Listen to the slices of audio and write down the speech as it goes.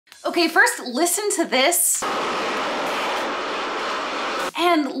Okay, first listen to this.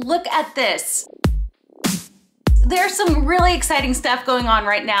 And look at this. There's some really exciting stuff going on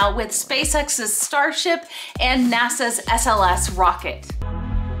right now with SpaceX's Starship and NASA's SLS rocket.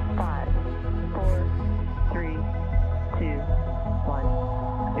 5, 4, 3, 2,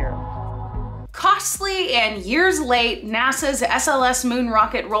 1, 0. Costly and years late, NASA's SLS moon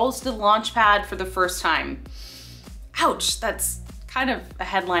rocket rolls to the launch pad for the first time. Ouch, that's kind of a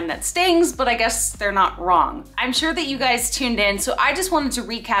headline that stings, but I guess they're not wrong. I'm sure that you guys tuned in, so I just wanted to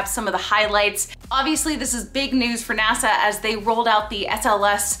recap some of the highlights. Obviously, this is big news for NASA as they rolled out the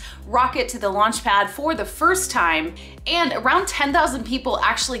SLS rocket to the launch pad for the first time, and around 10,000 people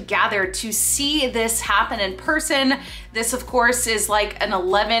actually gathered to see this happen in person. This, of course, is like an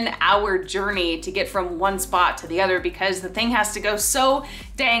 11-hour journey to get from one spot to the other because the thing has to go so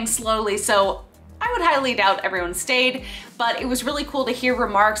dang slowly. So I would highly doubt everyone stayed, but it was really cool to hear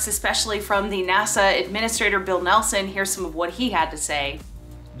remarks, especially from the NASA administrator, Bill Nelson. Here's some of what he had to say.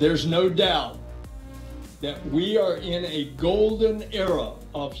 There's no doubt that we are in a golden era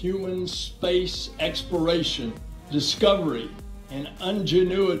of human space exploration, discovery, and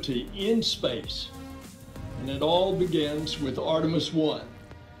ingenuity in space. And it all begins with Artemis I.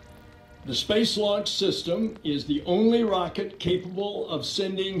 The Space Launch System is the only rocket capable of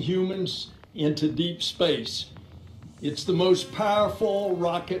sending humans into deep space. It's the most powerful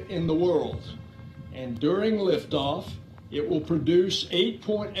rocket in the world, and during liftoff, it will produce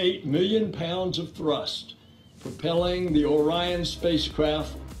 8.8 million pounds of thrust, propelling the Orion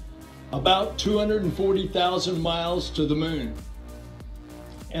spacecraft about 240,000 miles to the moon.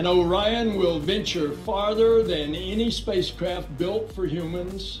 And Orion will venture farther than any spacecraft built for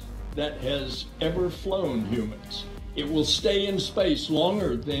humans that has ever flown humans. It will stay in space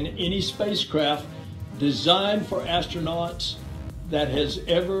longer than any spacecraft designed for astronauts that has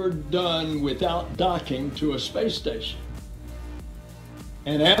ever done without docking to a space station.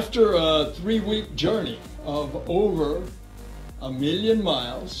 And after a 3-week journey of over 1 million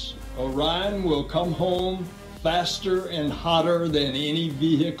miles, Orion will come home faster and hotter than any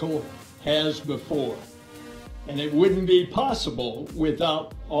vehicle has before. And it wouldn't be possible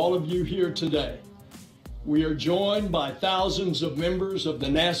without all of you here today. We are joined by thousands of members of the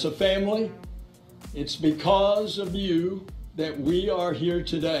NASA family. It's because of you that we are here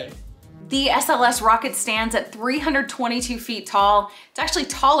today. The SLS rocket stands at 322 feet tall. It's actually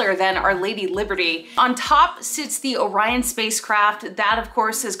taller than Our Lady Liberty. On top sits the Orion spacecraft. That, of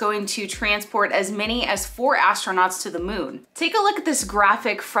course, is going to transport as many as 4 astronauts to the moon. Take a look at this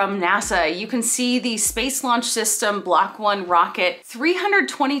graphic from NASA. You can see the Space Launch System Block 1 rocket,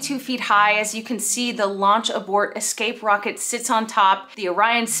 322 feet high. As you can see, the Launch Abort Escape rocket sits on top, the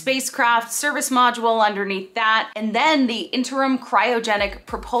Orion spacecraft service module underneath that, and then the interim cryogenic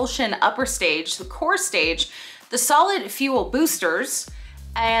propulsion upper stage, the core stage, the solid fuel boosters,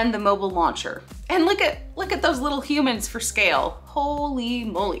 and the mobile launcher. And look at those little humans for scale. Holy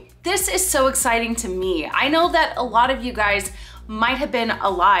moly. This is so exciting to me. I know that a lot of you guys might have been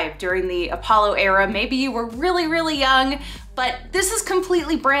alive during the Apollo era. Maybe you were really, really young, but this is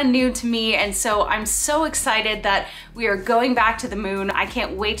completely brand new to me, and so I'm so excited that we are going back to the moon. I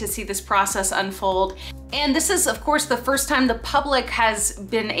can't wait to see this process unfold. And this is, of course, the first time the public has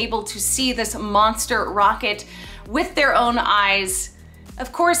been able to see this monster rocket with their own eyes.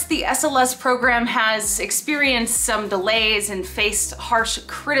 Of course, the SLS program has experienced some delays and faced harsh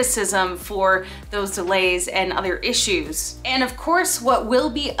criticism for those delays and other issues. And of course, what will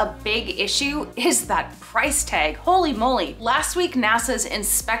be a big issue is that price tag. Holy moly. Last week, NASA's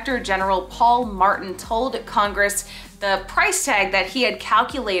Inspector General Paul Martin told Congress the price tag that he had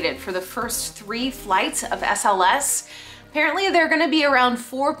calculated for the first 3 flights of SLS. Apparently, they're gonna be around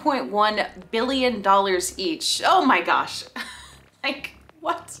 $4.1 billion each. Oh my gosh. Like,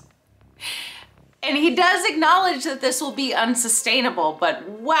 what? And he does acknowledge that this will be unsustainable, but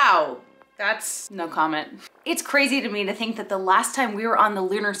wow, that's no comment. It's crazy to me to think that the last time we were on the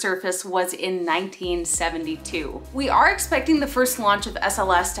lunar surface was in 1972. We are expecting the first launch of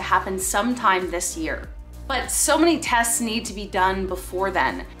SLS to happen sometime this year, but so many tests need to be done before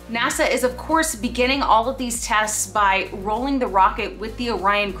then. NASA is, of course, beginning all of these tests by rolling the rocket with the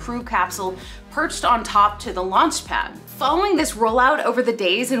Orion crew capsule perched on top to the launch pad. Following this rollout over the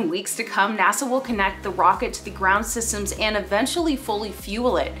days and weeks to come, NASA will connect the rocket to the ground systems and eventually fully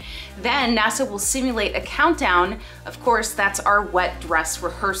fuel it. Then NASA will simulate a countdown. Of course, that's our wet dress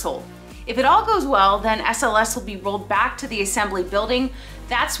rehearsal. If it all goes well, then SLS will be rolled back to the assembly building.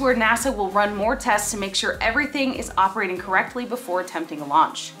 That's where NASA will run more tests to make sure everything is operating correctly before attempting a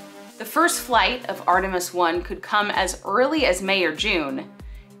launch. The first flight of Artemis I could come as early as May or June.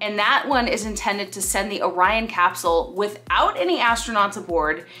 and that one is intended to send the Orion capsule without any astronauts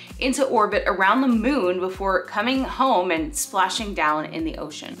aboard into orbit around the moon before coming home and splashing down in the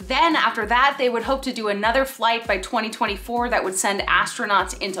ocean. Then after that, they would hope to do another flight by 2024 that would send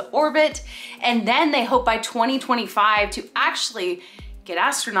astronauts into orbit, and then they hope by 2025 to actually get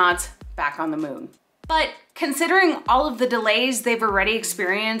astronauts back on the moon. But considering all of the delays they've already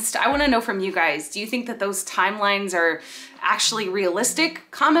experienced, I wanna know from you guys, do you think that those timelines are actually realistic?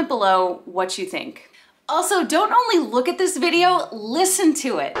 Comment below what you think. Also, don't only look at this video, listen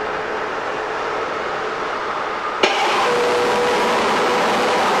to it.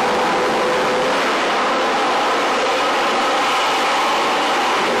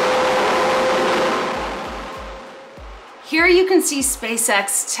 Here you can see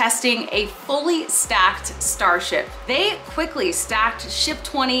SpaceX testing a fully stacked Starship. They quickly stacked Ship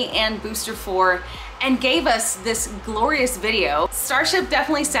 20 and Booster 4 and gave us this glorious video. Starship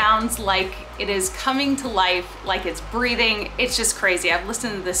definitely sounds like it is coming to life, like it's breathing. It's just crazy. I've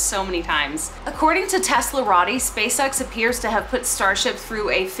listened to this so many times. According to Teslarati, SpaceX appears to have put Starship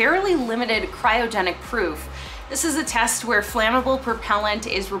through a fairly limited cryogenic proof. This is a test where flammable propellant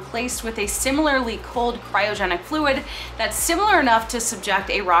is replaced with a similarly cold cryogenic fluid that's similar enough to subject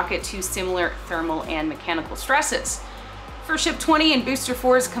a rocket to similar thermal and mechanical stresses. For Ship 20 and Booster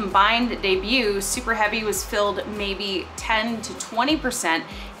 4's combined debut, Super Heavy was filled maybe 10 to 20%,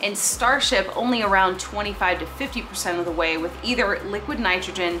 and Starship only around 25 to 50% of the way with either liquid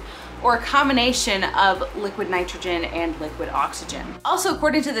nitrogen or a combination of liquid nitrogen and liquid oxygen. Also,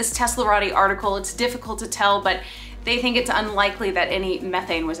 according to this Teslarati article, it's difficult to tell, but they think it's unlikely that any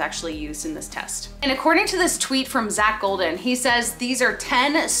methane was actually used in this test. And according to this tweet from Zach Golden, he says these are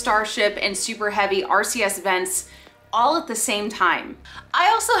 10 Starship and Super Heavy RCS vents all at the same time. I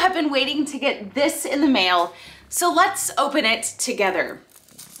also have been waiting to get this in the mail, so let's open it together.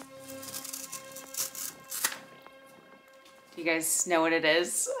 You guys know what it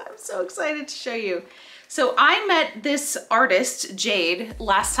is? I'm so excited to show you. So I met this artist, Jade,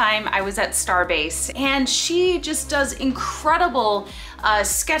 last time I was at Starbase, and she just does incredible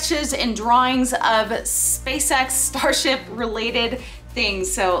sketches and drawings of SpaceX Starship related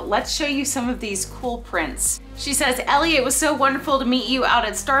things. So let's show you some of these cool prints. She says, Ellie, it was so wonderful to meet you out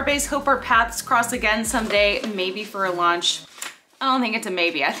at Starbase. Hope our paths cross again someday, maybe for a launch. I don't think it's a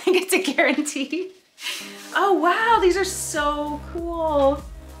maybe, I think it's a guarantee. Oh wow, these are so cool.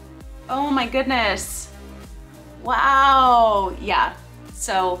 Oh my goodness. Wow, yeah.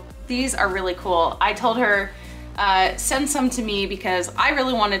 So these are really cool. I told her, send some to me because I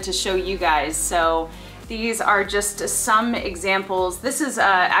really wanted to show you guys. So these are just some examples. This is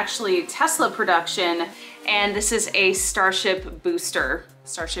actually Tesla production, and this is a Starship booster,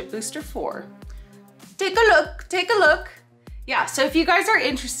 Starship Booster 4. Take a look, take a look. Yeah, so if you guys are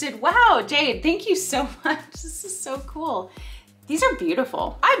interested, wow, Jade, thank you so much. This is so cool. These are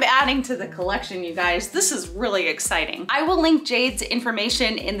beautiful. I'm adding to the collection, you guys. This is really exciting. I will link Jade's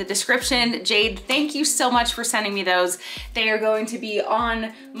information in the description. Jade, thank you so much for sending me those. They are going to be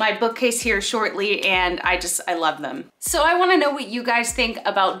on my bookcase here shortly, and I love them. So I wanna know what you guys think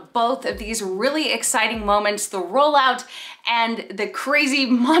about both of these really exciting moments, the rollout and the crazy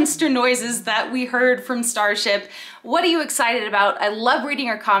monster noises that we heard from Starship. What are you excited about? I love reading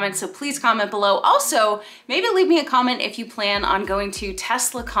your comments, so please comment below. Also, maybe leave me a comment if you plan on going to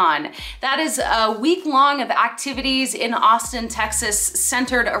TeslaCon. That is a week long of activities in Austin, Texas,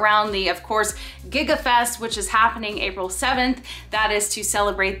 centered around the, of course, GigaFest, which is happening April 7th. That is to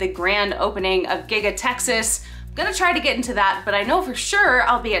celebrate the grand opening of Giga Texas. I'm gonna try to get into that, but I know for sure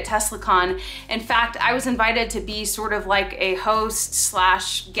I'll be at TeslaCon. In fact, I was invited to be sort of like a host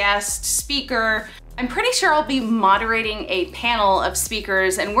slash guest speaker. I'm pretty sure I'll be moderating a panel of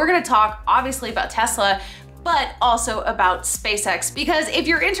speakers, and we're gonna talk obviously about Tesla, but also about SpaceX, because if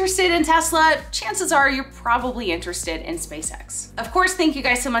you're interested in Tesla, chances are you're probably interested in SpaceX. Of course, thank you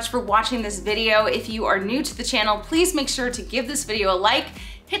guys so much for watching this video. If you are new to the channel, please make sure to give this video a like,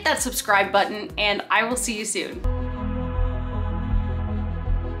 hit that subscribe button, and I will see you soon.